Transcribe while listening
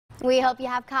We hope you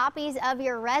have copies of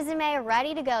your resume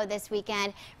ready to go this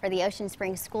weekend for the Ocean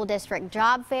Springs School District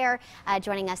Job Fair.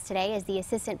 Joining us today is the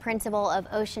Assistant Principal of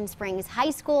Ocean Springs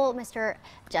High School, Mr.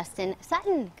 Justin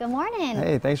Sutton. Good morning.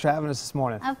 Hey, thanks for having us this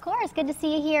morning. Of course, good to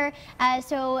see you here.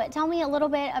 So tell me a little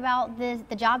bit about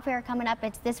the job fair coming up.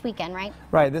 It's this weekend, right?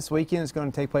 Right, this weekend is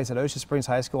going to take place at Ocean Springs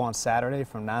High School on Saturday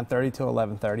from 9:30 to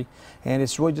 11:30, and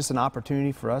it's really just an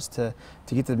opportunity for us to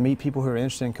get to meet people who are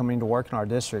interested in coming to work in our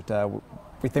district.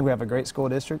 We think we have a great school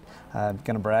district. Going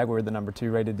to brag, we're the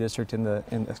 #2 rated district in the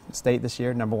state this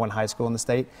year, #1 high school in the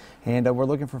state, and we're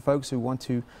looking for folks who want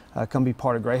to come be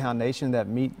part of Greyhound Nation that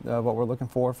meet what we're looking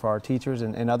for our teachers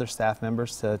and other staff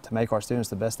members to make our students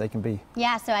the best they can be.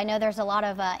 Yeah, so I know there's a lot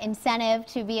of incentive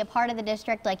to be a part of the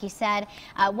district, like you said.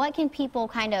 What can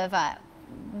people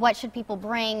what should people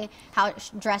bring? How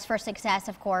dress for success,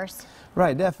 of course.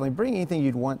 Right, definitely. Bring anything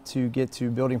you'd want to get to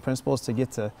building principals to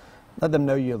get to let them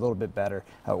know you a little bit better,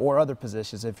 or other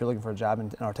positions. If you're looking for a job in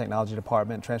our technology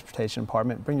department, transportation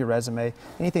department, bring your resume,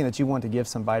 anything that you want to give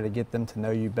somebody to get them to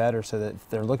know you better so that if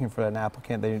they're looking for an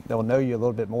applicant, they'll know you a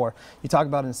little bit more. You talk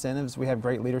about incentives. We have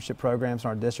great leadership programs in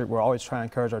our district. We're always trying to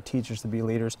encourage our teachers to be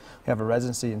leaders. We have a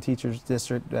residency and teachers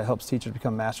district that helps teachers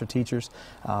become master teachers.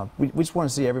 We just want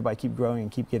to see everybody keep growing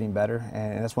and keep getting better,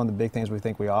 and that's one of the big things we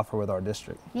think we offer with our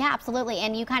district. Yeah, absolutely.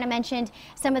 And you kind of mentioned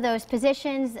some of those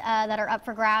positions that are up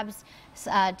for grabs.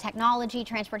 Technology,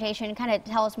 transportation, kind of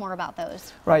tell us more about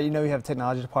those. Right, you know, we have a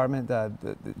technology department.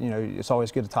 You know, it's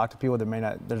always good to talk to people that may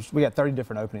not. We got 30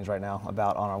 different openings right now on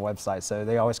our website, so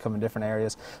they always come in different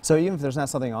areas. So even if there's not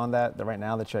something on that right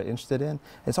now that you're interested in,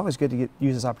 it's always good to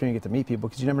use this opportunity to get to meet people,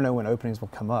 because you never know when openings will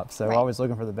come up. So We're always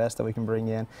looking for the best that we can bring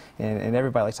in, and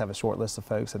everybody likes to have a short list of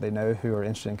folks that they know who are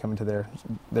interested in coming to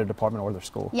their department or their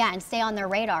school. Yeah, and stay on their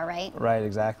radar, right? Right,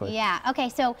 exactly. Yeah. Okay.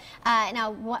 So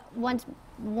now,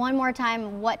 one more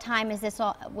time, what time is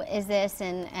this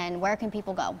and where can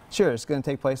people go? Sure, it's going to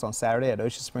take place on Saturday at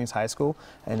Ocean Springs High School,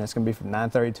 and it's going to be from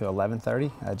 9:30 to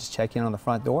 11:30. Just check in on the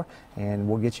front door and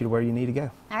we'll get you to where you need to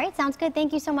go. All right, sounds good.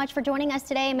 Thank you so much for joining us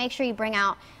today. Make sure you bring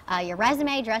out your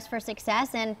resume, dress for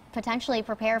success, and potentially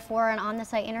prepare for an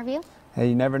on-the-site interview. Hey,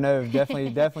 you never know. Definitely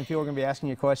people are going to be asking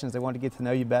you questions. They want to get to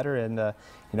know you better, and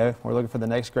you know, we're looking for the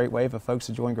next great wave of folks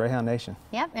to join Greyhound Nation.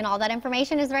 Yep, and all that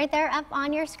information is right there up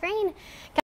on your screen.